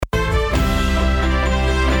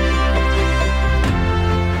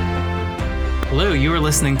Hello, you are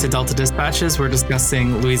listening to Delta Dispatches. We're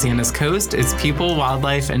discussing Louisiana's coast, its people,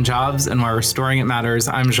 wildlife, and jobs, and why restoring it matters.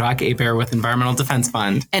 I'm Jacques Hebert with Environmental Defense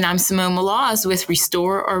Fund. And I'm Simone Maloz with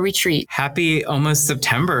Restore or Retreat. Happy almost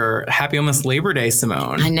September. Happy almost Labor Day,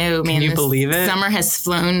 Simone. I know, man. Can you believe it? Summer has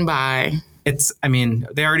flown by.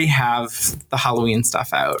 They already have the Halloween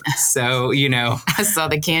stuff out. So, I saw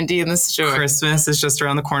the candy in the store. Christmas is just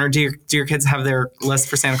around the corner. Do your kids have their list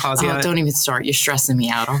for Santa Claus yet? Oh, don't even start. You're stressing me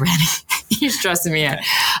out already. You're stressing me out.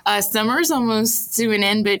 Summer's almost to an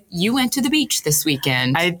end, but you went to the beach this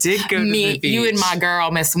weekend. I did go to the beach. You and my girl,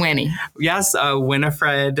 Miss Winnie. Yes,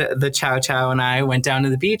 Winifred, the Chow Chow, and I went down to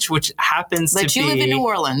the beach, which happens to be... But you live in New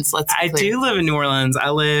Orleans, let's be clear. I do live in New Orleans. I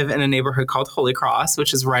live in a neighborhood called Holy Cross,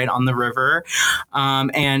 which is right on the river.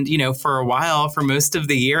 And, for a while, for most of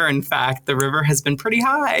the year, in fact, the river has been pretty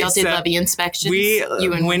high. Y'all did levee inspections?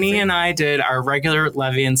 Winnie and I did our regular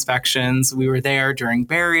levee inspections. We were there during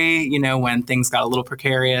Berry, when things got a little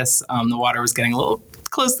precarious. The water was getting a little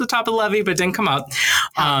close to the top of the levee, but didn't come up.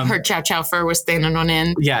 Her Chow Chow fur was standing on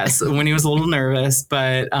end. Yes, Winnie was a little nervous,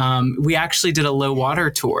 but we actually did a low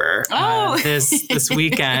water tour this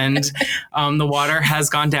weekend. The water has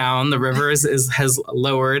gone down. The river has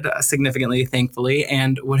lowered significantly, thankfully,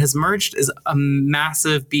 and what has emerged is a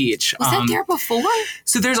massive beach. Was that there before?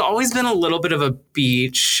 So there's always been a little bit of a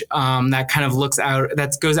beach that kind of looks out,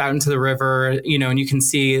 that goes out into the river, and you can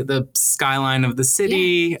see the skyline of the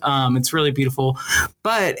city. Yeah. It's really beautiful.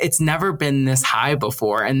 But it's never been this high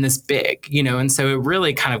before and this big, and so it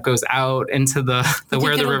really kind of goes out into the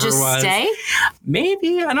where the river just was. Stay?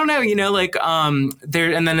 Maybe, I don't know,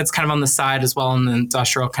 there, and then it's kind of on the side as well in the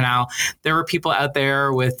Industrial Canal. There were people out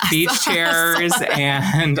there with beach chairs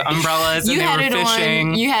and umbrellas, and they were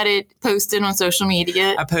fishing. You had it posted on social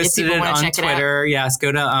media. I posted it on Twitter. Yes,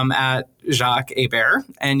 go to at Jacques Hebert,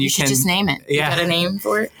 and you should just name it. Yeah, you got a name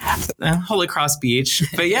for it? Holy Cross Beach.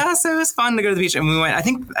 But yeah, so it was fun to go to the beach, and we went. I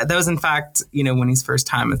think that was in fact, Winnie's first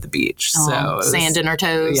time at the beach. So sand in her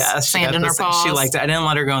toes, sand in her paws. She liked it. I didn't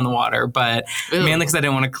let her go in the water, but mainly because I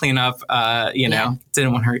didn't want to clean up.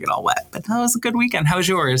 Didn't want her to get all wet. But that was a good weekend. How was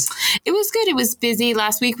yours? It was good. It was busy.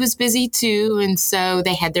 Last week was busy too, and so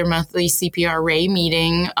they had their monthly CPRA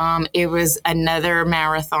meeting. It was another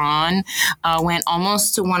marathon. Went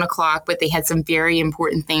almost to 1:00. But they had some very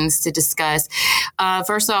important things to discuss.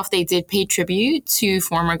 First off, they did pay tribute to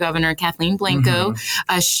former Governor Kathleen Blanco.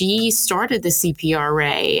 Mm-hmm. She started the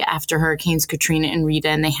CPRA after Hurricanes Katrina and Rita,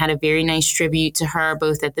 and they had a very nice tribute to her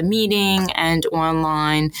both at the meeting and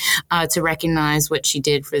online to recognize what she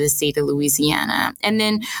did for the state of Louisiana. And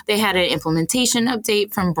then they had an implementation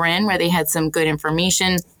update from Bren where they had some good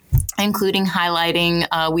information, including highlighting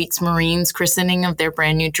Weeks Marine's christening of their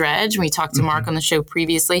brand new dredge. We talked to Mark on the show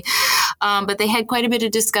previously. But they had quite a bit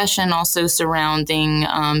of discussion also surrounding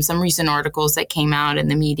some recent articles that came out in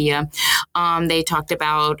the media. They talked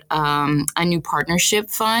about a new partnership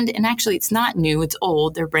fund. And actually, it's not new. It's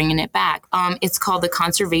old. They're bringing it back. It's called the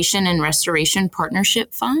Conservation and Restoration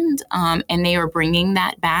Partnership Fund. And they are bringing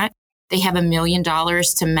that back. They have $1 million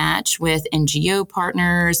to match with NGO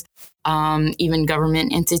partners, even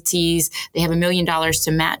government entities. They have $1 million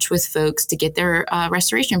to match with folks to get their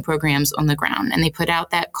restoration programs on the ground. And they put out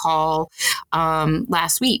that call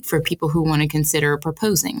last week for people who want to consider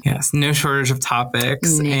proposing. Yes, no shortage of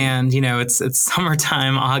topics. No. And, it's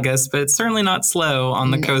summertime, August, but it's certainly not slow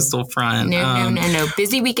on the coastal front. No.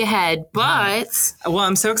 Busy week ahead, but... Well,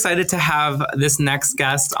 I'm so excited to have this next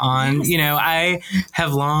guest on. Yes. I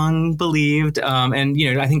have long believed,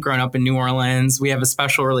 and, I think growing up in New Orleans, we have a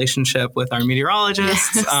special relationship with our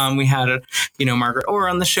meteorologists. Yes. We had Margaret Orr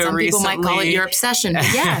on the show recently. Some people might call it your obsession, but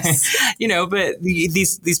yes. But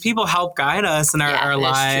these people help guide us in our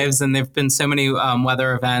lives, and there've been so many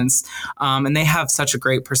weather events, and they have such a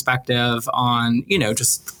great perspective on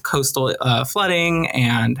just coastal flooding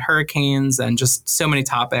and hurricanes and just so many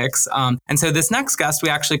topics. And so this next guest, we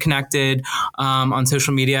actually connected on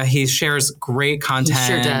social media. He shares great content. He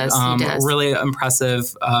sure does. He does. Really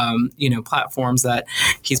impressive platforms that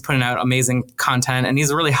he's putting out amazing content, and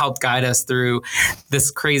he's really helped guide us through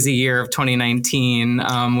this crazy year of 2019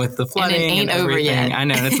 with the flooding and it ain't and everything. Over yet. I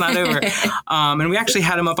know, it's not over. And we actually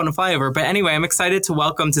had him up on a flyover. But anyway, I'm excited to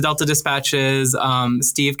welcome to Delta Dispatches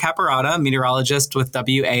Steve Caparata, meteorologist with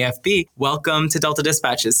WAFB. Welcome to Delta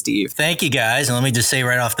Dispatches, Steve. Thank you, guys. And let me just say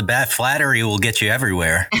right off the bat, flattery will get you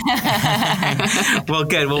everywhere. Well,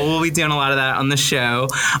 good. Well, we'll be doing a lot of that on the show.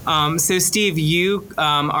 So, Steve, you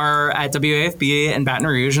are at WAFB in Baton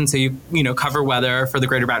Rouge, and so you cover weather for the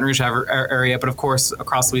greater Baton Rouge area, but of course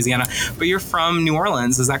across Louisiana. But you're from New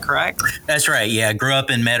Orleans, is that correct? That's right. Yeah, grew up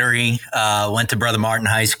in Metairie, went to Brother Martin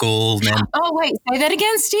High School. Then oh, wait, say that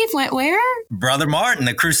again, Steve. Went where? Brother Martin,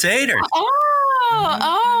 the Crusaders.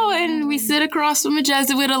 Oh, and we sit across from a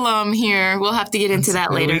Jesuit alum here. We'll have to get into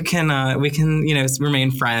that later. We can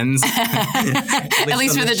remain friends. At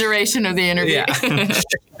least for the duration of the interview. Yeah.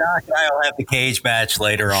 I'll have the cage match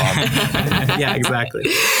later on. Yeah, exactly.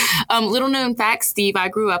 Little known fact, Steve, I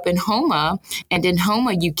grew up in Houma, and in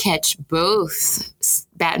Houma you catch both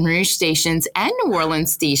Baton Rouge stations and New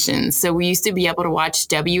Orleans stations. So we used to be able to watch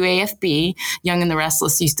WAFB. Young and the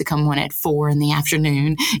Restless used to come on at 4 in the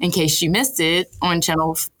afternoon in case you missed it on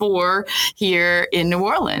Channel 4 here in New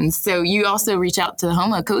Orleans. So you also reach out to the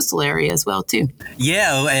Houma coastal area as well, too.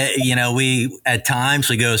 Yeah, we at times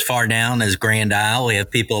we go as far down as Grand Isle. We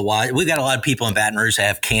have people watch. We've got a lot of people in Baton Rouge that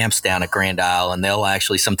have camps down at Grand Isle, and they'll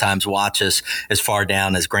actually sometimes watch us as far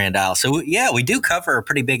down as Grand Isle. So yeah, we do cover a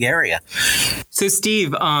pretty big area. So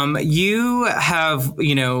Steve, you have,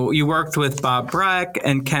 you worked with Bob Breck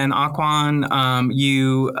and Ken Aquan.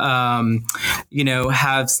 You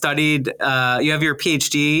have studied, you have your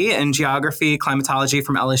PhD in geography, climatology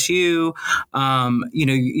from LSU.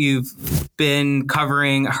 You've been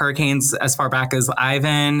covering hurricanes as far back as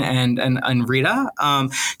Ivan and Rita.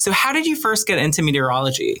 So how did you first get into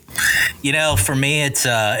meteorology? For me, it's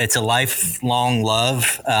a lifelong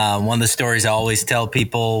love. One of the stories I always tell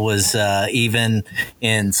people was even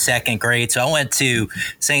in second grade. So I went to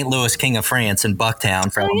St. Louis King of France in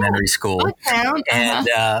Bucktown for elementary school. Bucktown. And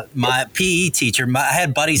my PE teacher, I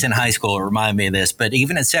had buddies in high school who remind me of this, but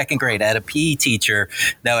even in second grade, I had a PE teacher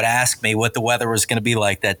that would ask me what the weather was going to be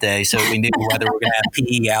like that day, so we knew whether we were going to have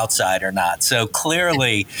PE outside or not. So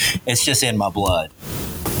clearly, it's just in my blood.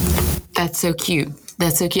 That's so cute.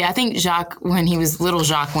 That's so cute. I think Jacques, when he was little,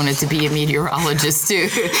 Jacques wanted to be a meteorologist too,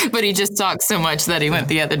 but he just talked so much that he went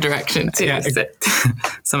the other direction too. Yeah,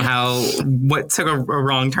 somehow what took a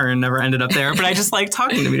wrong turn never ended up there, but I just like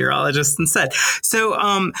talking to meteorologists instead. So,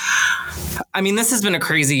 this has been a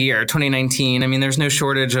crazy year, 2019. There's no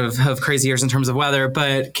shortage of crazy years in terms of weather,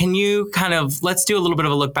 but can you let's do a little bit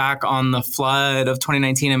of a look back on the flood of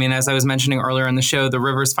 2019. As I was mentioning earlier in the show, the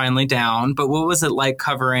river's finally down, but what was it like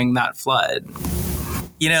covering that flood?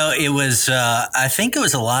 It was, I think it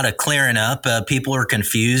was a lot of clearing up. People were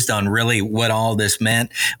confused on really what all this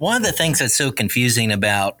meant. One of the things that's so confusing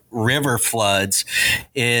about river floods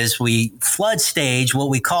is what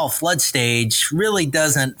we call flood stage really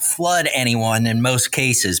doesn't flood anyone in most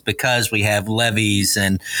cases because we have levees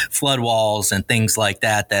and flood walls and things like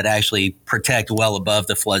that actually protect well above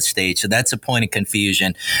the flood stage. So that's a point of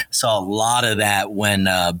confusion. Saw a lot of that when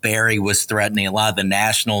Barry was threatening. A lot of the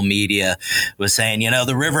national media was saying,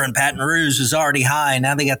 the river in Baton Rouge is already high.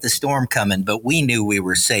 Now they got the storm coming, but we knew we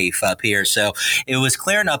were safe up here. So it was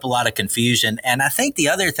clearing up a lot of confusion. And I think the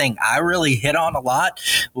other thing I really hit on a lot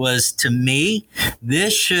was, to me,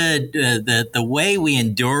 this should, the way we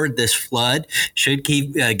endured this flood should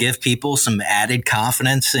give people some added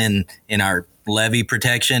confidence in our levee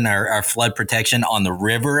protection, our flood protection on the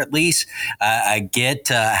river, at least. I get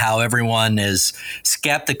how everyone is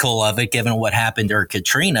skeptical of it, given what happened during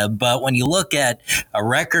Katrina. But when you look at a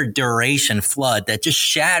record duration flood that just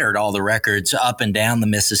shattered all the records up and down the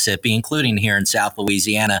Mississippi, including here in South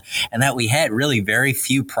Louisiana, and that we had really very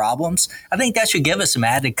few problems, I think that should give us some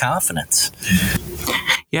added confidence.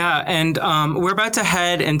 Yeah, and we're about to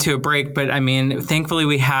head into a break, but thankfully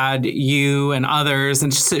we had you and others,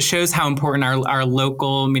 and just it shows how important our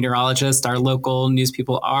local meteorologists, our local news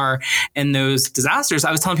people are in those disasters.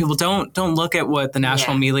 I was telling people, don't look at what the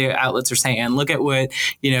national media outlets are saying. Look at what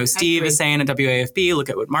Steve is saying at WAFB. Look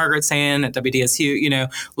at what Margaret's saying at WDSU.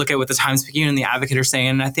 Look at what the Times-Picayune and the Advocate are saying.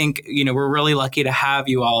 And I think we're really lucky to have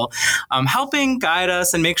you all helping guide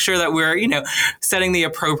us and make sure that we're setting the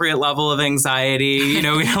appropriate level of anxiety.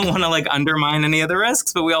 We don't want to undermine any of the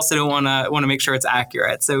risks, but we also don't want to make sure it's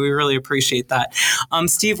accurate. So we really appreciate that.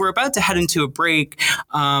 Steve, we're about to head into a break.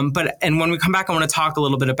 And when we come back, I want to talk a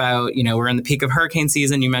little bit about, we're in the peak of hurricane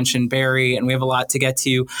season. You mentioned Barry, and we have a lot to get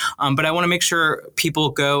to. But I want to make sure people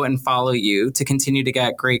go and follow you to continue to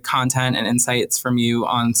get great content and insights from you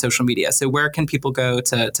on social media. So where can people go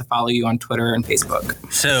to follow you on Twitter and Facebook?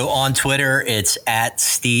 So on Twitter, it's at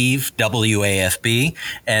Steve WAFB.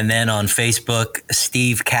 And then on Facebook,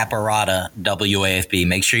 Steve Caparata WAFB.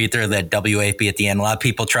 Make sure you throw that WAFB at the end. A lot of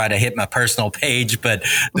people try to hit my personal page, but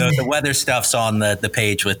the weather stuff's on the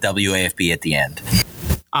page with WAFB at the end.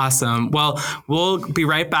 Awesome. Well, we'll be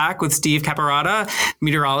right back with Steve Caparata,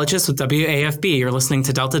 meteorologist with WAFB. You're listening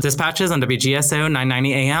to Delta Dispatches on WGSO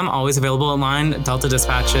 990 AM, always available online at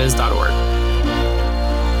deltadispatches.org.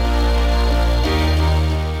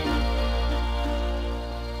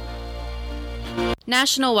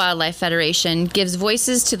 National Wildlife Federation gives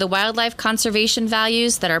voices to the wildlife conservation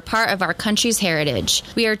values that are part of our country's heritage.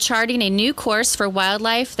 We are charting a new course for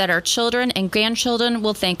wildlife that our children and grandchildren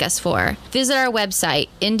will thank us for. Visit our website,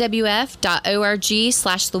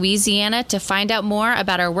 nwf.org/Louisiana, to find out more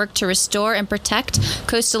about our work to restore and protect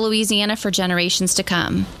coastal Louisiana for generations to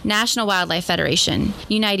come. National Wildlife Federation,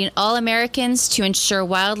 uniting all Americans to ensure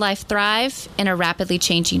wildlife thrive in a rapidly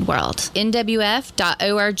changing world.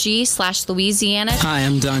 nwf.org/Louisiana. Hi,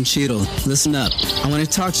 I'm Don Cheadle. Listen up. I want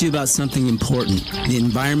to talk to you about something important, the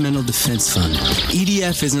Environmental Defense Fund.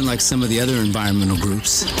 EDF isn't like some of the other environmental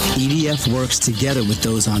groups. EDF works together with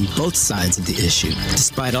those on both sides of the issue.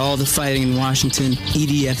 Despite all the fighting in Washington,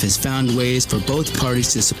 EDF has found ways for both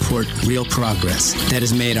parties to support real progress that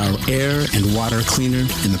has made our air and water cleaner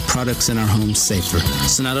and the products in our homes safer.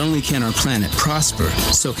 So not only can our planet prosper,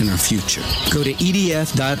 so can our future. Go to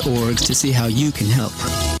edf.org to see how you can help.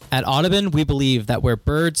 At Audubon, we believe that where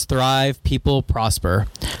birds thrive, people prosper.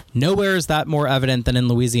 Nowhere is that more evident than in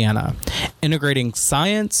Louisiana. Integrating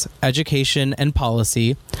science, education, and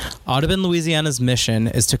policy, Audubon Louisiana's mission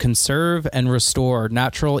is to conserve and restore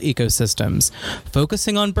natural ecosystems,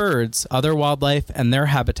 focusing on birds, other wildlife, and their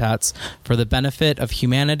habitats for the benefit of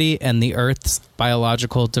humanity and the Earth's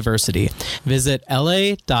biological diversity. Visit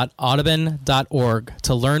la.audubon.org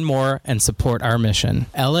to learn more and support our mission.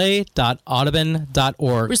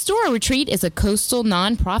 la.audubon.org. Restore Retreat is a coastal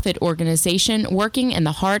nonprofit organization working in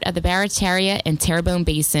the heart of the Barataria and Terrebonne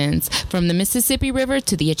basins, from the Mississippi River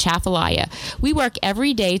to the Atchafalaya. We work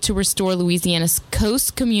every day to restore Louisiana's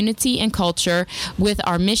coast community and culture with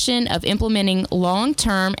our mission of implementing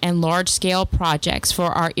long-term and large-scale projects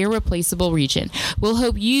for our irreplaceable region. We'll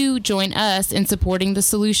hope you join us in supporting the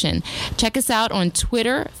solution. Check us out on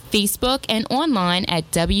Twitter, Facebook, and online at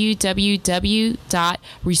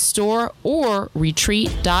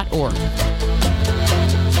www.restoreorretreat.org.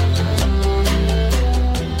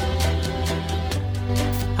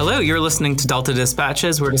 Hello, you're listening to Delta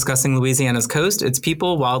Dispatches. We're discussing Louisiana's coast, its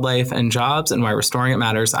people, wildlife, and jobs, and why restoring it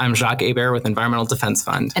matters. I'm Jacques Hebert with Environmental Defense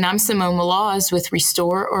Fund. And I'm Simone Malaz with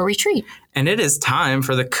Restore or Retreat. And it is time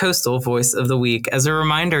for the Coastal Voice of the Week. As a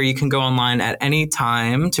reminder, you can go online at any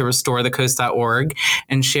time to restorethecoast.org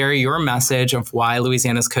and share your message of why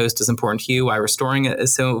Louisiana's coast is important to you, why restoring it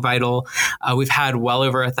is so vital. We've had well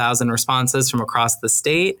over 1,000 responses from across the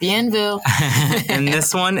state. Bienville. And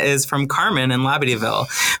this one is from Carmen in Labadyville.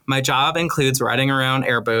 My job includes riding around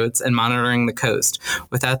airboats and monitoring the coast.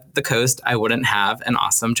 Without the coast, I wouldn't have an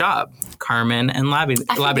awesome job. Carmen in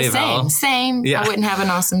Labadyville. Same. Yeah. I wouldn't have an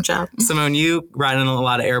awesome job. Simone, you ride in a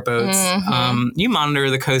lot of airboats. Mm-hmm. You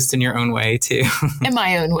monitor the coast in your own way, too. In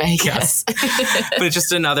my own way, yes. But it's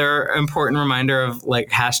just another important reminder of like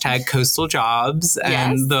hashtag coastal jobs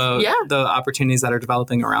and the opportunities that are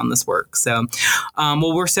developing around this work. So,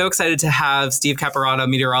 well, we're so excited to have Steve Caparata,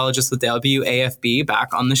 meteorologist with WAFB,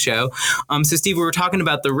 back on the show. So, Steve, we were talking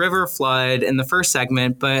about the river flood in the first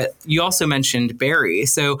segment, but you also mentioned Barry.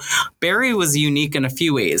 So, Barry was unique in a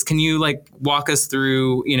few ways. Can you walk us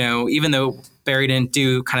through, even though Barry didn't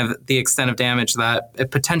do kind of the extent of damage that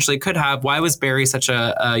it potentially could have, why was Barry such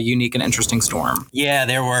a unique and interesting storm? Yeah,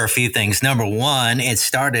 there were a few things. Number one, it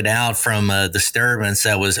started out from a disturbance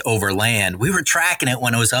that was over land. We were tracking it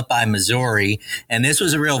when it was up by Missouri, and this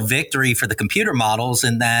was a real victory for the computer models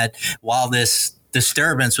in that while this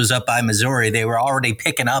disturbance was up by Missouri, they were already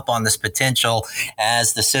picking up on this potential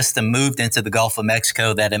as the system moved into the Gulf of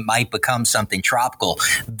Mexico that it might become something tropical.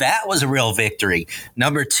 That was a real victory.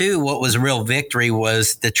 Number two, what was a real victory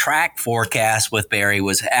was the track forecast with Barry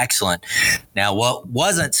was excellent. Now, what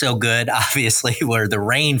wasn't so good, obviously, were the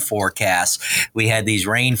rain forecasts. We had these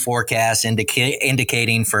rain forecasts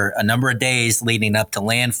indicating for a number of days leading up to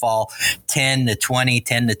landfall, 10 to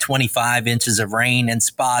 25 inches of rain in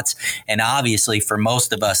spots. And obviously, for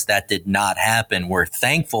most of us, that did not happen. We're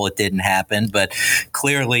thankful it didn't happen, but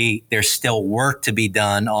clearly there's still work to be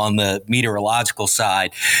done on the meteorological side.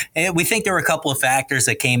 And we think there were a couple of factors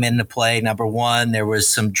that came into play. Number one, there was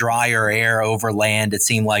some drier air over land. It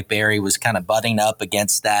seemed like Barry was kind of butting up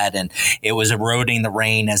against that, and it was eroding the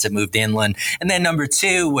rain as it moved inland. And then number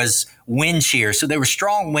two was wind shear. So there were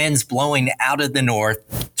strong winds blowing out of the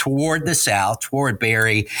north toward the south, toward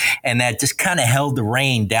Barre, and that just kind of held the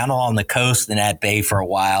rain down along the coast in that bay for a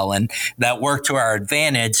while. And that worked to our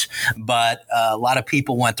advantage. But a lot of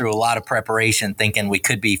people went through a lot of preparation thinking we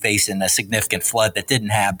could be facing a significant flood that didn't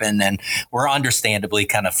happen. And we're understandably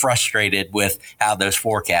kind of frustrated with how those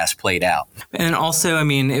forecasts played out. And also, I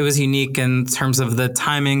mean, it was unique in terms of the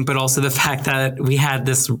timing, but also the fact that we had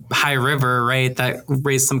this high river, right, that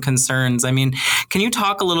raised some concerns. I mean, can you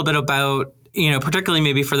talk a little bit about, particularly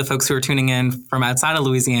maybe for the folks who are tuning in from outside of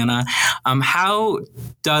Louisiana, how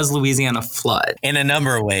does Louisiana flood? In a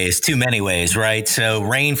number of ways, too many ways, right? So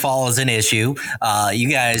rainfall is an issue. You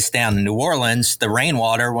guys down in New Orleans, the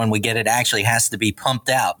rainwater, when we get it, actually has to be pumped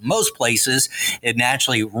out. Most places, it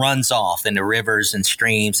naturally runs off into rivers and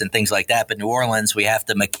streams and things like that. But New Orleans, we have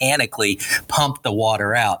to mechanically pump the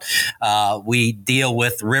water out. We deal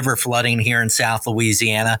with river flooding here in South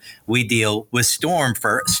Louisiana. We deal with storm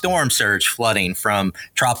surge flooding from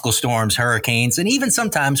tropical storms, hurricanes, and even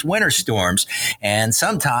sometimes winter storms. And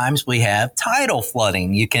sometimes we have tidal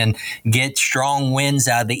flooding. You can get strong winds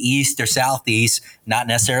out of the east or southeast, not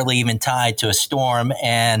necessarily even tied to a storm.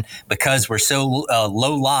 And because we're so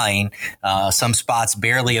low lying, some spots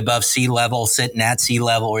barely above sea level, sitting at sea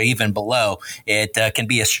level, or even below, it can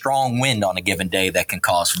be a strong wind on a given day that can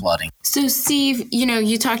cause flooding. So, Steve,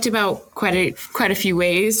 you talked about quite a few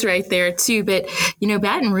ways right there too, but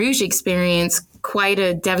Baton Rouge experienced quite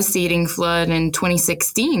a devastating flood in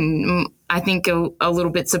 2016. I think a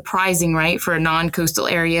little bit surprising, right, for a non-coastal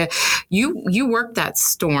area. You worked that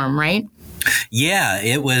storm, right? Yeah,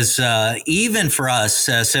 it was even for us.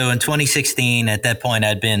 So in 2016, at that point,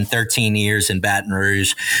 I'd been 13 years in Baton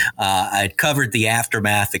Rouge. I'd covered the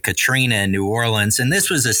aftermath of Katrina in New Orleans. And this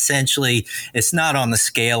was essentially, it's not on the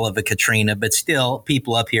scale of a Katrina, but still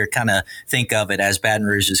people up here kind of think of it as Baton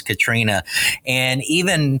Rouge's Katrina. And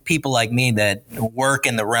even people like me that work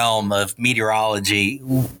in the realm of meteorology,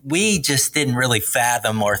 we just didn't really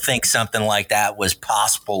fathom or think something like that was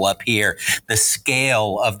possible up here. The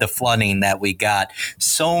scale of the flooding that we got,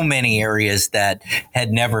 so many areas that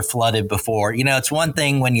had never flooded before. It's one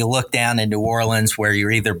thing when you look down in New Orleans where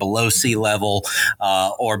you're either below sea level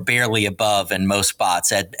or barely above in most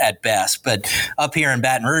spots at best. But up here in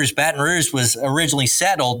Baton Rouge was originally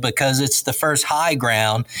settled because it's the first high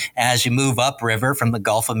ground as you move upriver from the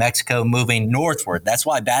Gulf of Mexico moving northward. That's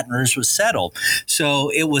why Baton Rouge was settled.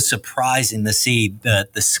 So it was surprising to see the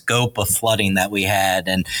scope of flooding that we had.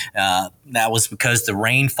 And that was because the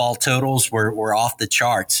rainfall totals were off the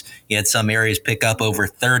charts. You had some areas pick up over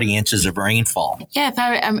 30 inches of rainfall. Yeah,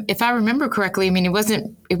 if I remember correctly, I mean, it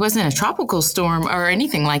wasn't a tropical storm or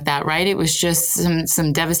anything like that, right? It was just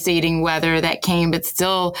some devastating weather that came, but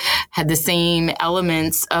still had the same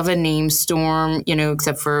elements of a named storm,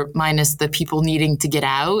 except for minus the people needing to get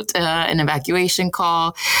out, an evacuation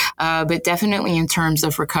call, but definitely in terms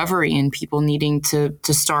of recovery and people needing to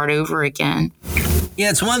start over again. Yeah,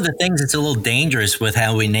 it's one of the things that's a little dangerous with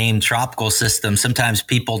how we name tropical systems. Sometimes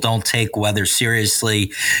people don't take weather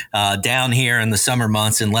seriously down here in the summer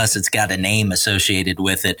months unless it's got a name associated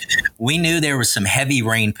with it. We knew there was some heavy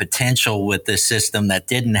rain potential with this system that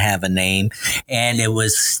didn't have a name, and it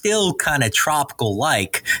was still kind of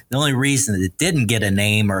tropical-like. The only reason it didn't get a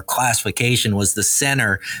name or classification was the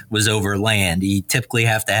center was over land. You typically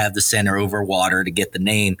have to have the center over water to get the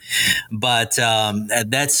name. But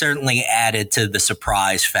that certainly added to the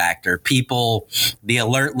surprise factor. People, the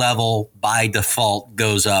alert level by default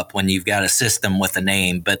goes up when you've got a system with a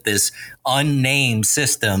name, but this unnamed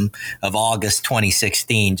system of August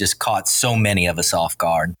 2016 just caught so many of us off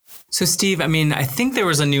guard. So, Steve, I mean, I think there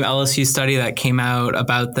was a new LSU study that came out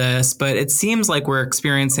about this, but it seems like we're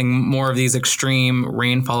experiencing more of these extreme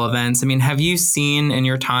rainfall events. I mean, have you seen in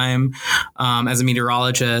your time as a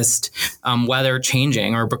meteorologist weather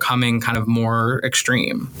changing or becoming kind of more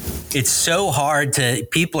extreme? It's so hard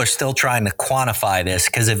people are still trying to quantify this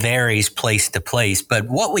because it varies place to place. But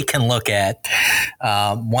what we can look at,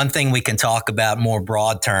 one thing we can talk about more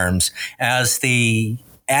broad terms, as the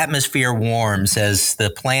atmosphere warms, as the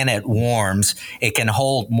planet warms, it can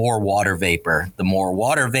hold more water vapor. The more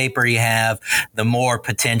water vapor you have, the more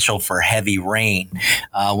potential for heavy rain.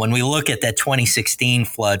 When we look at that 2016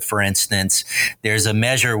 flood, for instance, there's a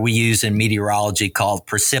measure we use in meteorology called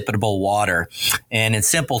precipitable water. And in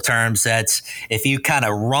simple terms, that's if you kind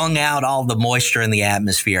of wrung out all the moisture in the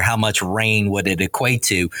atmosphere, how much rain would it equate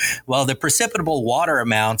to? Well, the precipitable water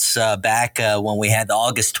amounts back when we had the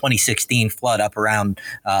August 2016 flood up around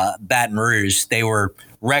Baton Rouge, they were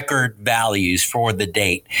record values for the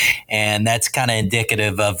date. And that's kind of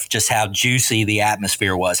indicative of just how juicy the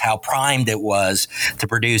atmosphere was, how primed it was to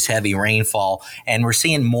produce heavy rainfall. And we're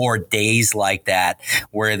seeing more days like that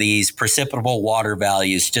where these precipitable water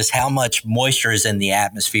values, just how much moisture is in the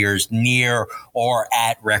atmosphere, is near or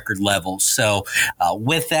at record levels. So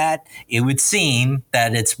with that, it would seem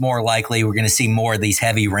that it's more likely we're going to see more of these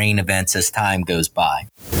heavy rain events as time goes by.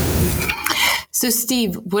 So,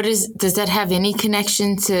 Steve, does that have any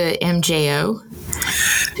connection to MJO?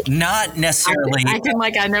 Not necessarily. I acting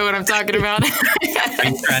like I know what I'm talking about. Are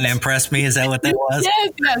you trying to impress me? Is that what that was?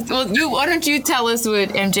 Yes. Well, why don't you tell us what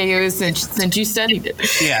MJO is since you studied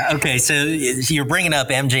it? Yeah. Okay. So you're bringing up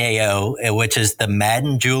MJO, which is the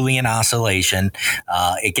Madden-Julian Oscillation.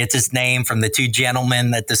 It gets its name from the two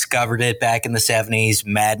gentlemen that discovered it back in the 70s.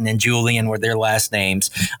 Madden and Julian were their last names.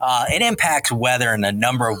 It impacts weather in a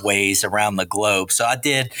number of ways around the globe. So I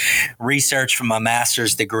did research for my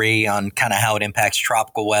master's degree on kind of how it impacts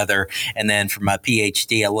tropical weather. And then for my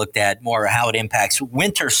PhD, I looked at more how it impacts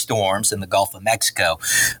winter storms in the Gulf of Mexico.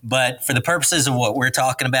 But for the purposes of what we're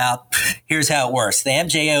talking about, here's how it works. The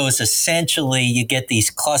MJO is essentially, you get these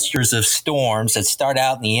clusters of storms that start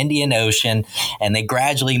out in the Indian Ocean and they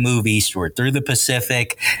gradually move eastward through the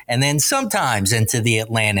Pacific and then sometimes into the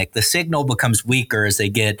Atlantic. The signal becomes weaker as they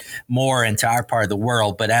get more into our part of the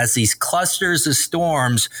world. But as these clusters of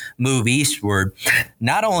storms move eastward,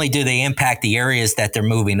 not only do they impact the areas that they're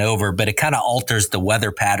moving over, but it kind of alters the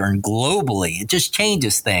weather pattern globally. It just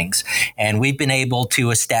changes things. And we've been able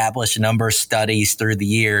to establish a number of studies through the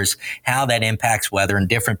years how that impacts weather in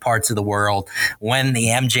different parts of the world when the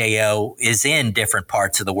MJO is in different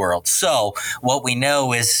parts of the world. So what we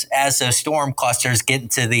know is as those storm clusters get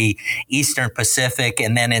into the eastern Pacific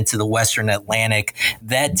and then into the western Atlantic,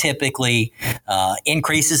 that typically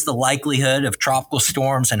increases the likelihood of tropical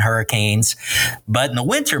storms and hurricanes. But in the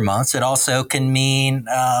winter months, it also can mean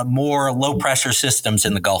more low pressure systems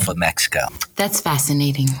in the Gulf of Mexico. That's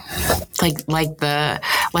fascinating. Like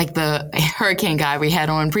the hurricane guy we had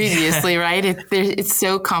on previously, right? It's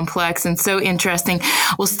so complex and so interesting.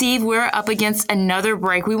 Well, Steve, we're up against another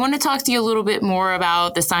break. We want to talk to you a little bit more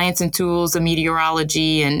about the science and tools of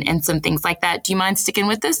meteorology and some things like that. Do you mind sticking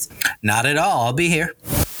with us? Not at all. I'll be here.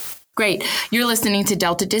 Great. You're listening to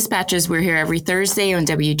Delta Dispatches. We're here every Thursday on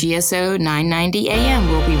WGSO 990 AM.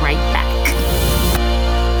 We'll be right back.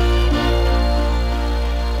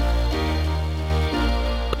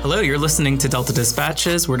 Hello, you're listening to Delta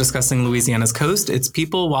Dispatches. We're discussing Louisiana's coast, its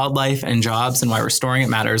people, wildlife, and jobs, and why restoring it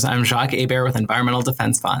matters. I'm Jacques Hebert with Environmental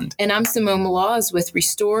Defense Fund. And I'm Simone Malaz with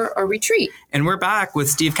Restore or Retreat. And we're back with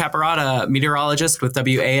Steve Caparata, meteorologist with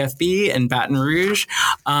WAFB in Baton Rouge.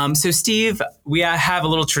 So, Steve, we have a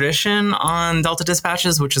little tradition on Delta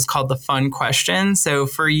Dispatches, which is called the fun question. So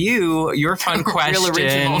for you, your fun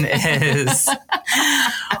question is,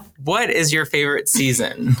 what is your favorite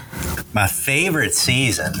season? My favorite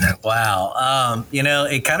season? Wow.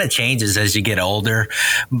 It kind of changes as you get older,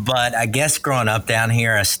 but I guess growing up down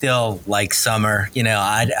here, I still like summer.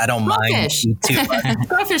 I don't mind too much.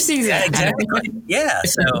 Crawfish season. Yeah, exactly. Yeah.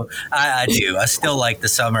 So I do. I still like the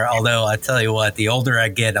summer, although I tell you what, the older I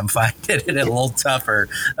get, I'm finding it a little tougher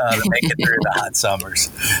to make it through the hot summers.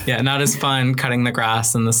 Yeah. Not as fun cutting the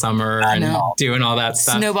grass in the summer and doing all that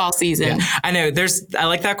stuff. Snowball season. Yeah. I know. I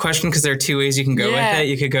like that question because there are two ways you can go with it.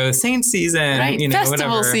 You could go Saint season, right.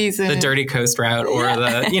 Festival whatever, season. The Dirty Coast route or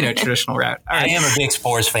the traditional route. All right. I am a big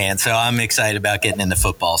sports fan, so I'm excited about getting into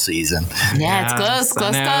football season. Yeah, it's close.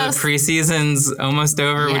 Preseason's almost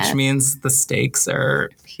over, which means the stakes are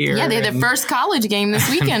here. Yeah, they had their first college game this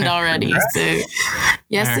weekend already. Right. So,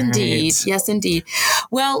 yes, indeed. Yes, indeed.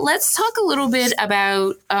 Well, let's talk a little bit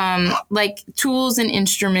about tools and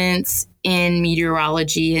instruments in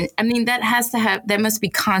meteorology. I mean, that must be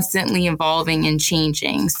constantly evolving and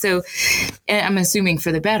changing. So I'm assuming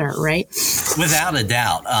for the better, right? Without a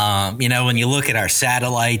doubt. When you look at our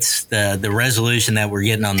satellites, the resolution that we're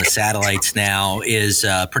getting on the satellites now is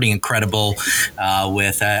pretty incredible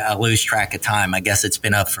with, I lose track of time. I guess it's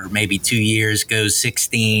been up for maybe 2 years. GOES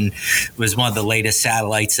 16 was one of the latest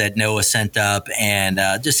satellites that NOAA sent up, and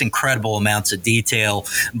just incredible amounts of detail,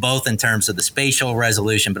 both in terms of the spatial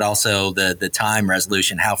resolution, but also feel the time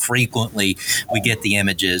resolution, how frequently we get the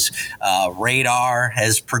images. Radar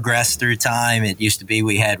has progressed through time. It used to be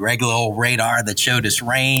we had regular old radar that showed us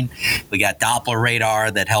rain. We got Doppler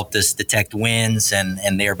radar that helped us detect winds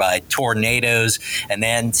and thereby tornadoes. And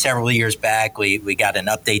then several years back, we got an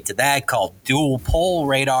update to that called dual pole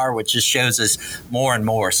radar, which just shows us more and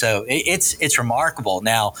more. So it's remarkable.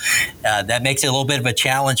 Now, that makes it a little bit of a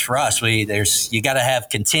challenge for us. You got to have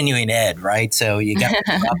continuing ed, right? So you got to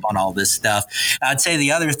keep up on all this stuff. I'd say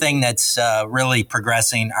the other thing that's really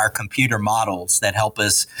progressing are computer models that help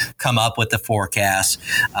us come up with the forecast.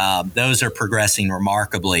 Those are progressing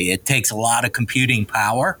remarkably. It takes a lot of computing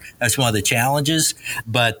power. That's one of the challenges,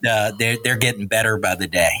 but they're getting better by the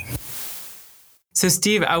day. So,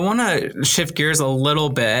 Steve, I want to shift gears a little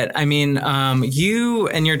bit. I mean, you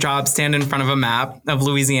and your job stand in front of a map of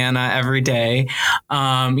Louisiana every day,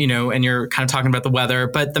 and you're kind of talking about the weather,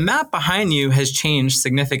 but the map behind you has changed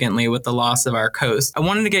significantly with the loss of our coast. I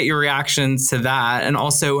wanted to get your reactions to that and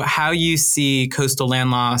also how you see coastal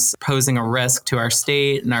land loss posing a risk to our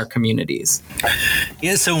state and our communities.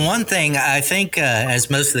 Yeah, so one thing I think as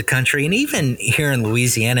most of the country, and even here in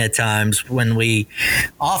Louisiana at times, when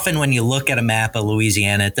you look at a map of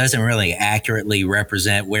Louisiana, it doesn't really accurately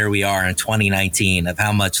represent where we are in 2019 of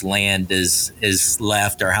how much land is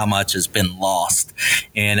left or how much has been lost.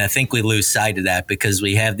 And I think we lose sight of that because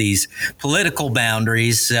we have these political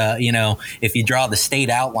boundaries. If you draw the state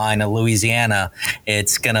outline of Louisiana,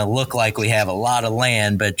 it's going to look like we have a lot of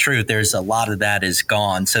land, but truth, there's a lot of that is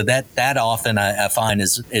gone. So that often I find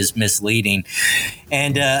is misleading.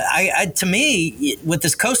 And to me, with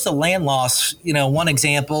this coastal land loss, one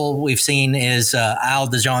example we've seen is Isle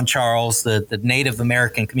de Jean Charles, the Native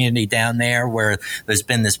American community down there, where there's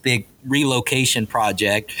been this big relocation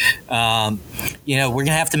project. We're going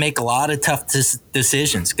to have to make a lot of tough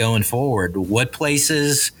decisions going forward. What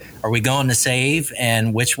places are we going to save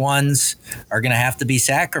and which ones are going to have to be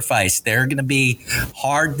sacrificed? There are going to be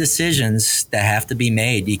hard decisions that have to be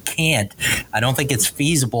made. I don't think it's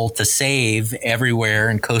feasible to save everywhere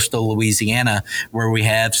in coastal Louisiana where we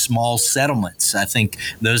have small settlements. I think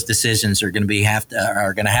those decisions are going to have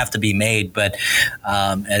to be made, but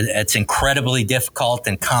it's incredibly difficult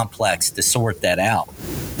and complex to sort that out.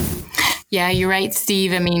 Yeah, you're right,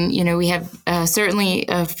 Steve. I mean, we have certainly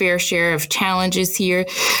a fair share of challenges here.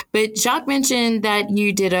 But Jacques mentioned that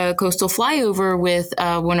you did a coastal flyover with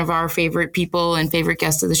one of our favorite people and favorite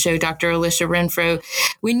guests of the show, Dr. Alicia Renfro.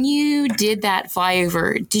 When you did that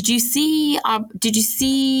flyover, did you see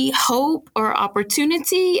hope or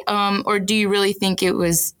opportunity, or do you really think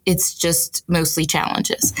it's just mostly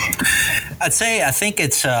challenges? I think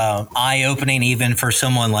it's eye-opening even for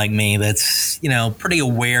someone like me that's pretty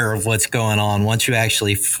aware of what's going on once you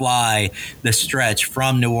actually fly the stretch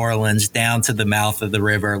from New Orleans down to the mouth of the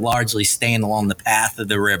river, largely staying along the path of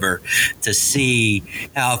the river, to see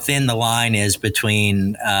how thin the line is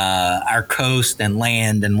between our coast and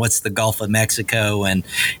land and what's the Gulf of Mexico and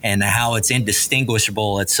how it's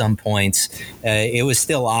indistinguishable at some points. It was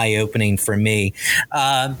still eye-opening for me.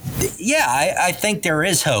 I think there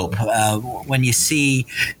is hope when you see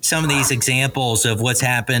some of these examples of what's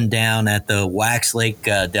happened down at the Wax Lake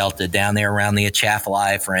Delta down there around the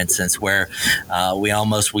Atchafalaya, for instance, where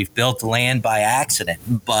we've built land by accident,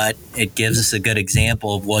 but it gives us a good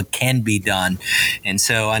example of what can be done. And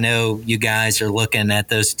so I know you guys are looking at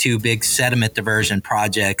those two big sediment diversion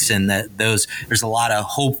projects, and there's a lot of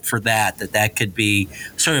hope for that could be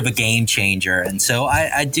sort of a game changer. And so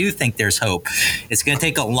I do think there's hope. It's going to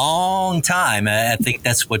take a long time. I think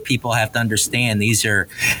that's what people have to understand. These are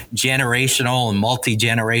generational and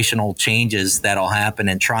multi-generational changes that'll happen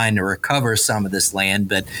in trying to recover some of this land,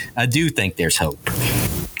 but I do think there's hope.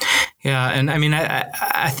 Yeah. And I mean,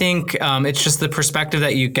 I think it's just the perspective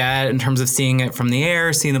that you get in terms of seeing it from the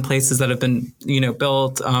air, seeing the places that have been,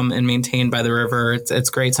 built and maintained by the river. It's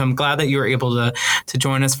great. So I'm glad that you were able to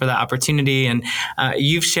join us for that opportunity. And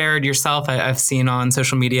you've shared yourself, I've seen on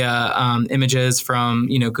social media images from,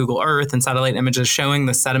 Google Earth and satellite images showing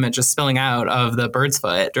the sediment just spilling out of the Bird's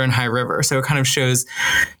Foot during High River. So it kind of shows,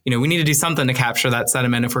 we need to do something to capture that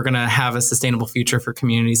sediment if we're going to have a sustainable future for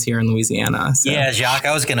communities here in Louisiana. So. Yeah, Jacques,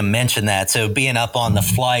 I was going to mention that. So being up on the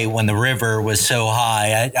flight when the river was so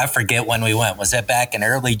high, I forget when we went. Was that back in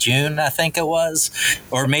early June, I think it was?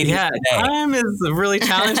 Or maybe today? Time is really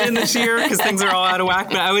challenging this year because things are all out of whack.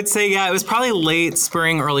 But I would say, it was probably late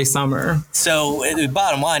spring, early summer. So the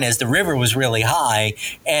bottom line is the river was really high.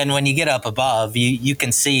 And when you get up above, you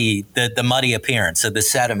can see the muddy appearance of the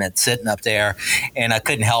sediment sitting up there. And I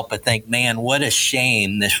couldn't help but think, man, what a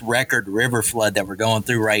shame, this record river flood that we're going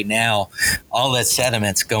through right now. All that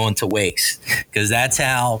sediment's going to waste, because that's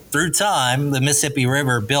how, through time, the Mississippi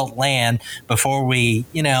River built land. Before we,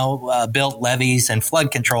 built levees and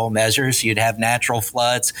flood control measures, you'd have natural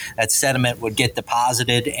floods. That sediment would get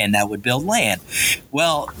deposited, and that would build land.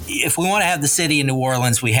 Well, if we want to have the city of New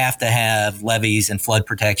Orleans, we have to have levees and flood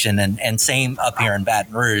protection, and same up here in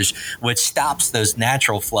Baton Rouge, which stops those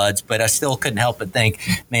natural floods. But I still couldn't help but think,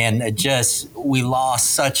 man, we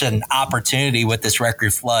lost such an opportunity with this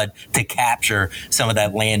record flood to capture some of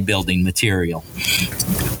that land building material.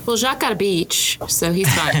 Well, Jacques got a beach, so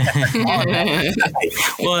he's fine.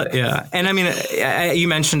 Well, yeah. And I mean, you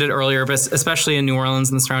mentioned it earlier, but especially in New Orleans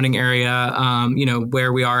and the surrounding area,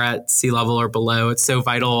 where we are at sea level or below, it's so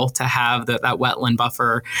vital to have that wetland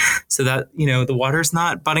buffer so that, the water's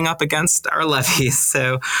not butting up against our levees.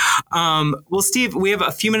 So, well, Steve, we have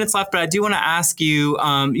a few minutes left, but I do want to ask you,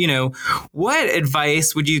 what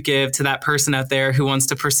advice would you give to that person out there who wants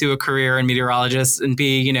to pursue a career in meteorologist and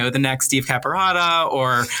be, the next Steve Caparata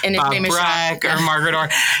or Bob Breck or Margaret Orr?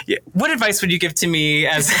 What advice would you give to me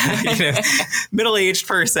as a middle-aged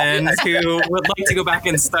person who would like to go back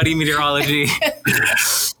and study meteorology?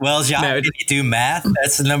 Well, Jacques, did you do math?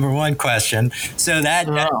 That's the number one question. So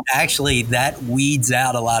that weeds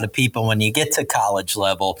out a lot of people when you get to college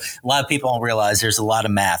level. A lot of people don't realize there's a lot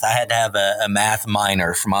of math. I had to have a math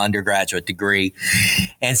minor for my undergraduate degree.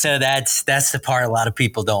 And so that's the part a lot of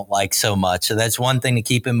people don't like so much. So that's one thing to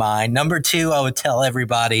keep in mind. Number two, I would tell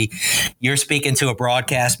everybody, you're speaking to a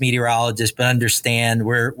broadcast meteorologist, but understand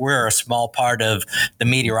we're a small part of the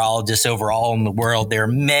meteorologists overall in the world. There are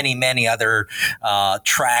many, many other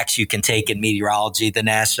tracks you can take in meteorology. The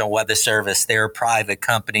National Weather Service, there are private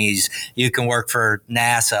companies. You can work for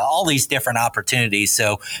NASA, all these different opportunities.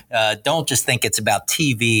 So don't just think it's about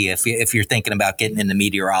TV if you're thinking about getting into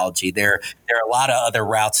meteorology. There are a lot of other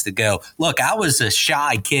routes to go. Look, I was a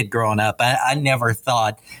shy kid growing up. I never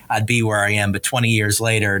thought I'd be where I am, but 20 years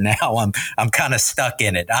later, now I'm kind of stuck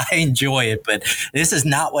in it. I enjoy it, but this is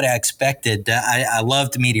not what I expected. I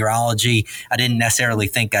loved meteorology. I didn't necessarily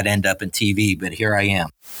think I'd end up in TV, but here I am.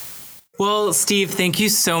 Well, Steve, thank you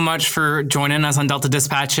so much for joining us on Delta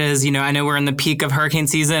Dispatches. I know we're in the peak of hurricane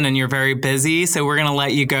season and you're very busy, so we're going to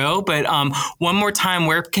let you go. But one more time,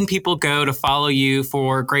 where can people go to follow you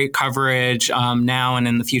for great coverage now and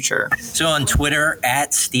in the future? So on Twitter,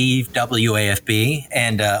 @SteveWAFB,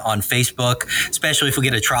 and on Facebook, especially if we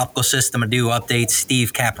get a tropical system, I do updates,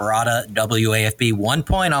 Steve Caparata, WAFB. One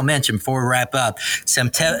point I'll mention before we wrap up,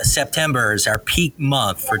 September is our peak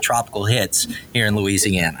month for tropical hits here in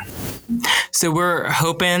Louisiana. So we're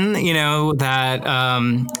hoping, that,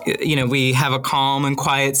 we have a calm and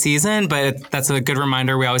quiet season, but that's a good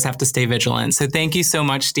reminder. We always have to stay vigilant. So thank you so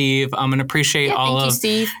much, Steve. I'm going to appreciate all of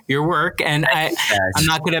your work. And I'm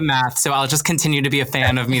not good at math, so I'll just continue to be a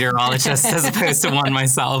fan of meteorologists as opposed to one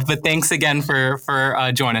myself. But thanks again for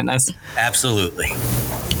joining us. Absolutely.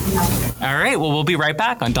 All right. Well, we'll be right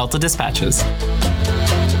back on Delta Dispatches.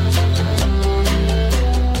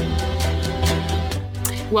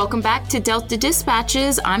 Welcome back to Delta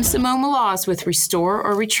Dispatches. I'm Simone Maloz with Restore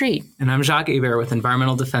or Retreat. And I'm Jacques Hebert with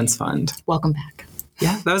Environmental Defense Fund. Welcome back.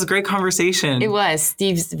 Yeah, that was a great conversation. It was.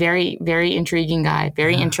 Steve's very, very intriguing guy.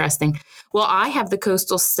 Very interesting. Well, I have the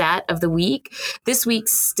coastal stat of the week. This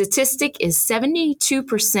week's statistic is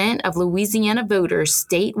 72% of Louisiana voters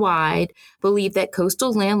statewide believe that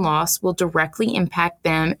coastal land loss will directly impact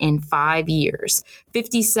them in 5 years.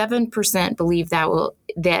 57% believe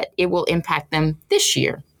that it will impact them this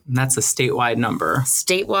year. And that's a statewide number.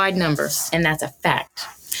 Statewide number, and that's a fact.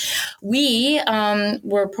 We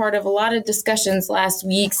were part of a lot of discussions last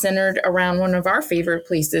week centered around one of our favorite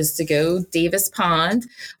places to go, Davis Pond.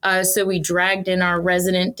 So we dragged in our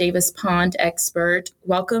resident Davis Pond expert.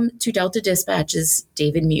 Welcome to Delta Dispatches,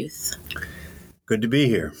 David Muth. Good to be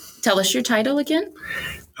here. Tell us your title again.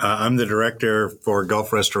 I'm the director for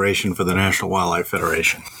Gulf Restoration for the National Wildlife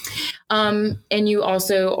Federation. And you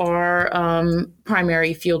also are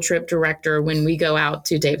primary field trip director when we go out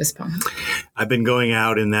to Davis Pond. I've been going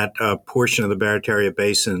out in that portion of the Barataria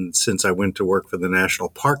Basin since I went to work for the National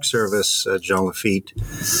Park Service, Jean Lafitte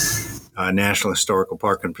National Historical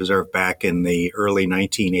Park and Preserve back in the early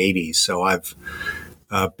 1980s. So I've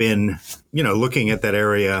been, looking at that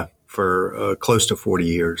area for close to 40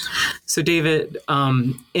 years. So, David,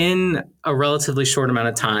 in a relatively short amount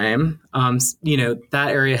of time, that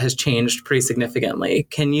area has changed pretty significantly.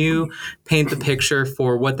 Can you paint the picture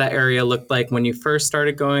for what that area looked like when you first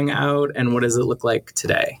started going out, and what does it look like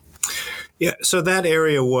today? Yeah, so that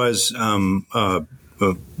area was an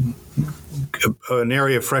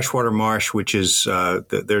area of freshwater marsh, which is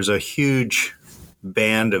there's a huge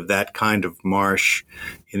band of that kind of marsh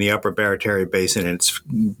in the upper Barataria Basin, and it's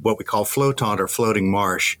what we call flotant or floating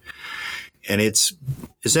marsh. And it's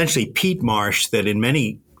essentially peat marsh that in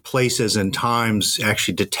many places and times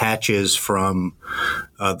actually detaches from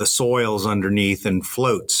the soils underneath and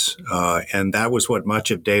floats. And that was what much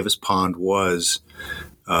of Davis Pond was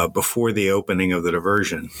before the opening of the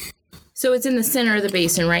diversion. So it's in the center of the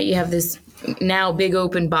basin, right? You have this now big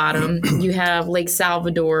open bottom. You have Lake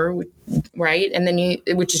Salvador, right? And then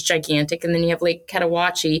which is gigantic. And then you have Lake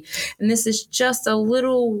Cotahuachi. And this is just a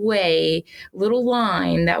little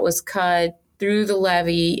line that was cut through the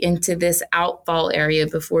levee into this outfall area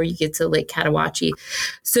before you get to Lake Cotahuachi.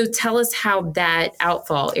 So tell us how that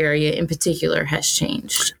outfall area in particular has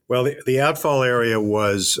changed. Well, the outfall area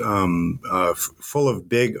was full of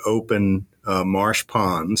big open marsh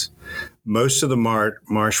ponds. Most of the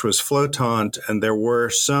marsh was flotant, and there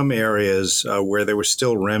were some areas where there were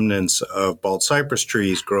still remnants of bald cypress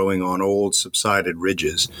trees growing on old subsided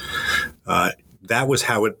ridges. That was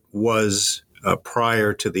how it was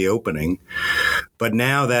prior to the opening. But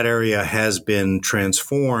now that area has been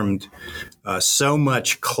transformed. So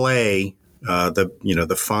much clay,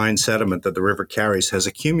 the fine sediment that the river carries, has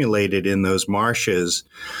accumulated in those marshes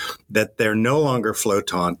that they're no longer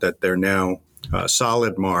flotant, that they're now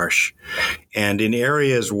solid marsh. And in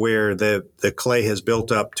areas where the clay has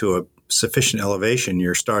built up to a sufficient elevation,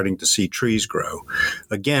 you're starting to see trees grow.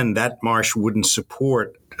 Again, that marsh wouldn't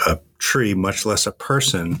support a tree, much less a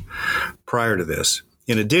person, prior to this.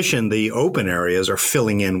 In addition, the open areas are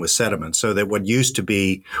filling in with sediment, so that what used to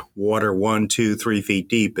be water 1, 2, 3 feet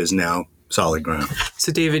deep is now solid ground.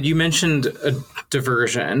 So, David, you mentioned a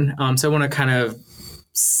diversion. So I want to kind of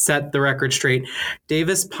set the record straight.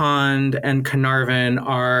 Davis Pond and Carnarvon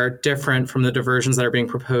are different from the diversions that are being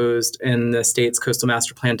proposed in the state's coastal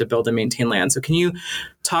master plan to build and maintain land. So can you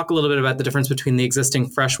talk a little bit about the difference between the existing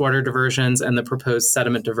freshwater diversions and the proposed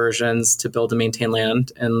sediment diversions to build and maintain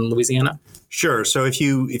land in Louisiana? Sure. So if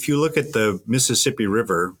you look at the Mississippi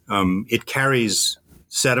River, it carries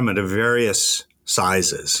sediment of various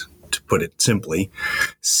sizes. To put it simply,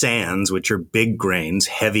 sands, which are big grains,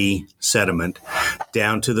 heavy sediment,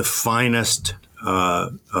 down to the finest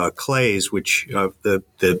clays, which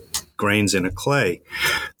the grains in a clay.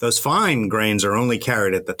 Those fine grains are only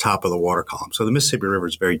carried at the top of the water column. So the Mississippi River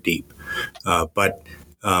is very deep. But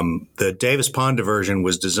the Davis Pond diversion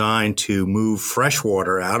was designed to move fresh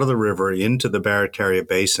water out of the river into the Barataria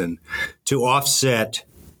Basin to offset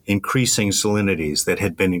increasing salinities that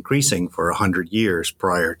had been increasing for 100 years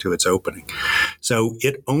prior to its opening. So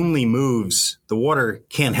it only moves, the water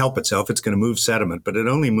can't help itself, it's going to move sediment, but it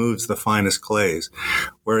only moves the finest clays.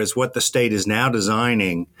 Whereas what the state is now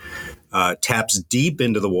designing taps deep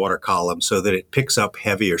into the water column so that it picks up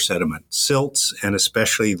heavier sediment, silts, and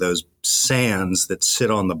especially those sands that sit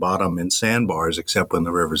on the bottom in sandbars, except when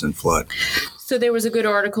the river's in flood. So there was a good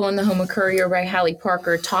article in the Houma Courier by Hallie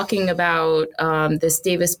Parker talking about this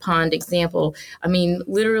Davis Pond example. I mean,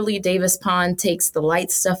 literally Davis Pond takes the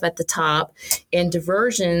light stuff at the top, and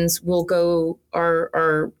diversions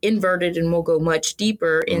are inverted and will go much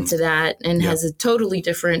deeper into that and has a totally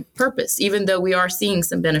different purpose, even though we are seeing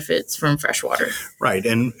some benefits from freshwater. Right.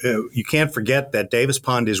 And you can't forget that Davis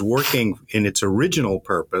Pond is working in its original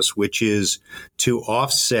purpose, which is to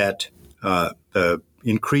offset the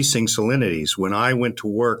increasing salinities. When I went to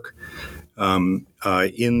work in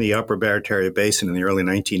the upper Barataria Basin in the early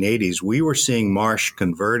 1980s, we were seeing marsh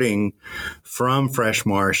converting from fresh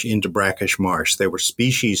marsh into brackish marsh. There were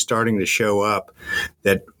species starting to show up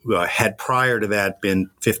that had prior to that been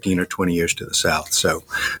 15 or 20 years to the south. So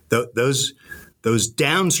those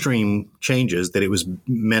downstream changes that it was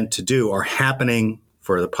meant to do are happening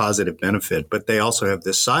for the positive benefit, but they also have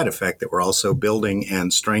this side effect that we're also building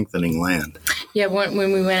and strengthening land. Yeah, when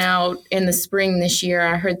we went out in the spring this year,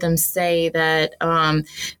 I heard them say that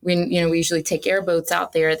when we usually take airboats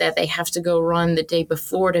out there, that they have to go run the day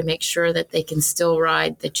before to make sure that they can still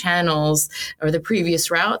ride the channels or the previous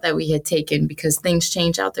route that we had taken, because things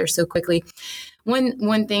change out there so quickly.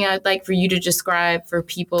 One thing I'd like for you to describe for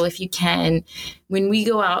people, if you can, when we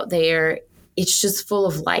go out there, it's just full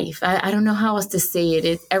of life. I don't know how else to say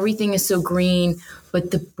it. Everything is so green,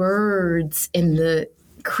 but the birds and the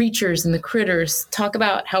creatures and the critters, talk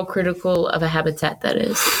about how critical of a habitat that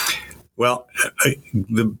is. Well,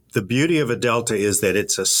 the beauty of a delta is that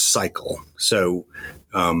it's a cycle. So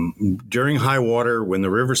during high water, when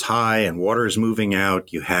the river's high and water is moving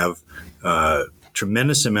out, you have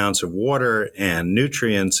tremendous amounts of water and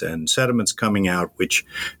nutrients and sediments coming out, which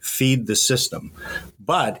feed the system.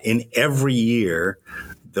 But in every year,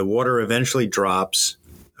 the water eventually drops,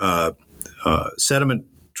 sediment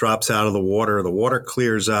drops out of the water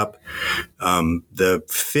clears up, the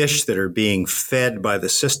fish that are being fed by the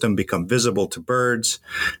system become visible to birds.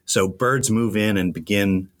 So birds move in and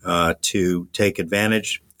begin to take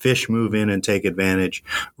advantage. Fish move in and take advantage.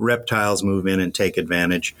 Reptiles move in and take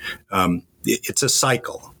advantage. It's a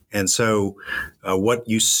cycle. And so what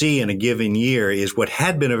you see in a given year is what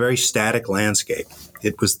had been a very static landscape.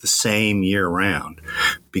 It was the same year round.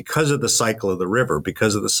 Because of the cycle of the river,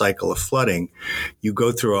 because of the cycle of flooding, you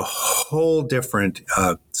go through a whole different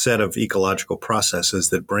set of ecological processes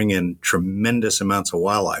that bring in tremendous amounts of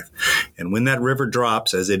wildlife. And when that river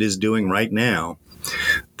drops, as it is doing right now,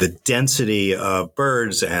 the density of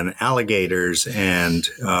birds and alligators and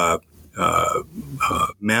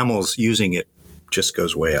mammals using it just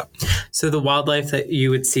goes way up. So the wildlife that you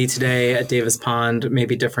would see today at Davis Pond may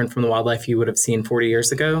be different from the wildlife you would have seen 40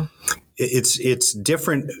 years ago? It's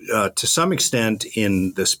different to some extent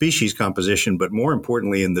in the species composition, but more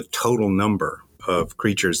importantly in the total number of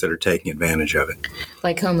creatures that are taking advantage of it.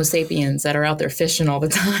 Like Homo sapiens that are out there fishing all the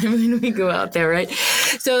time when we go out there, right?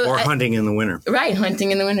 So or hunting in the winter. Right,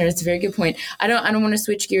 hunting in the winter. It's a very good point. I don't want to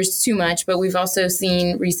switch gears too much, but we've also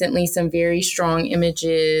seen recently some very strong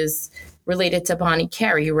images related to Bonnie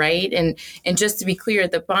Carey, right? And just to be clear,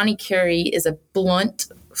 the Bonnie Carey is a blunt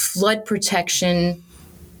flood protection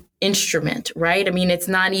instrument, right? I mean, it's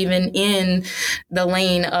not even in the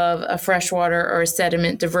lane of a freshwater or a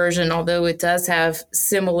sediment diversion, although it does have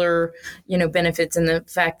similar, benefits in the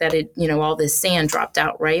fact that it, all this sand dropped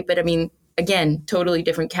out, right? But I mean, again, totally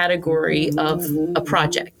different category of a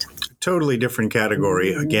project. Totally different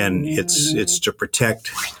category. Again, it's to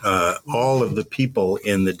protect all of the people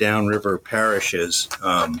in the downriver parishes.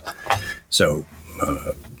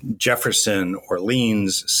 Jefferson,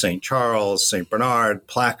 Orleans, St. Charles, St. Bernard,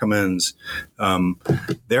 Plaquemines.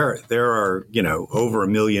 There are over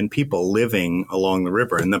 1 million people living along the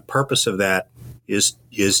river, and the purpose of that is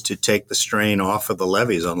to take the strain off of the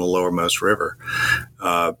levees on the lowermost river.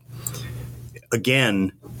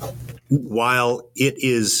 Again, while it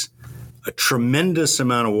is a tremendous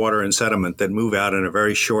amount of water and sediment that move out in a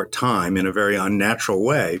very short time in a very unnatural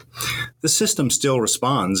way, the system still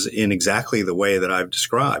responds in exactly the way that I've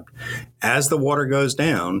described. As the water goes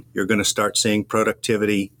down, you're going to start seeing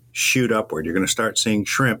productivity shoot upward. You're going to start seeing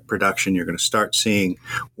shrimp production. You're going to start seeing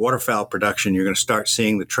waterfowl production. You're going to start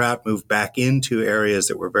seeing the trout move back into areas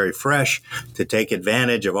that were very fresh to take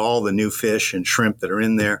advantage of all the new fish and shrimp that are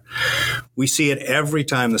in there. We see it every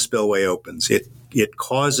time the spillway opens. It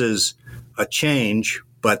causes a change,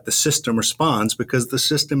 but the system responds because the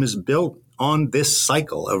system is built on this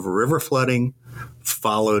cycle of river flooding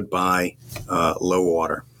followed by low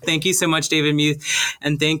water. Thank you so much, David Muth.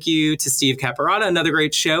 And thank you to Steve Caparata. Another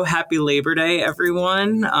great show. Happy Labor Day,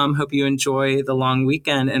 everyone. Hope you enjoy the long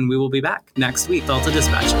weekend, and we will be back next week. Delta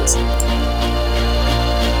Dispatches.